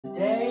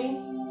Today,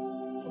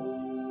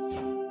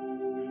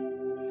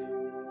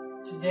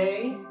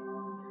 today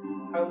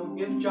I will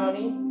give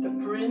Johnny the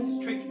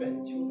prince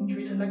treatment. He will be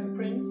treated like a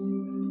prince.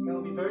 He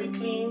will be very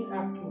clean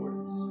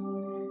afterwards.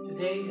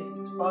 Today is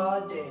spa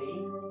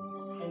day,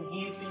 and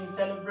he is being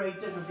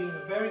celebrated for being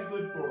a very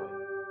good boy.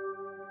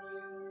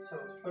 So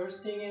the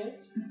first thing is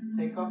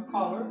take off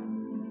collar,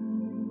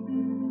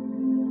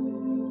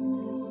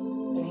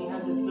 and he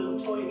has his little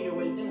toy here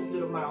with him, his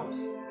little mouse.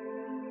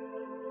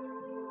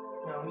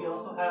 Now we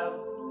also have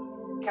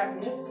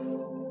catnip.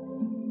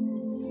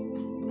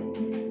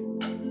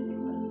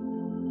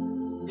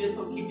 This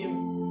will keep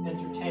him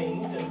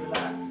entertained and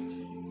relaxed.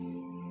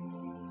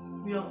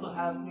 We also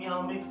have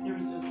Meow Mix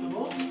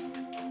Irresistible.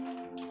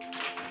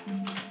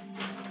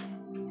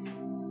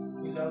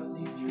 He loves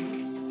these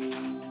treats.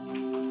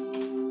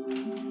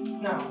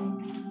 Now,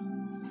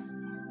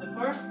 the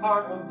first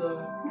part of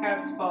the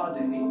cat spa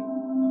day,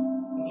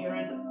 and here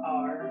is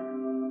our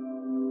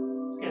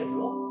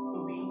schedule,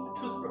 will be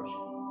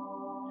toothbrushing.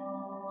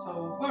 So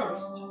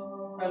first,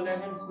 I'll let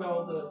him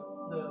smell the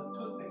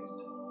toothpaste.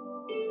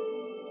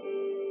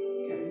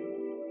 Okay.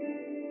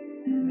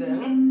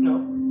 Then, no.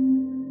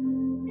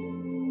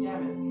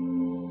 Damn it.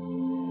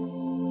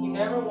 He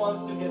never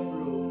wants to get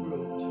bruised.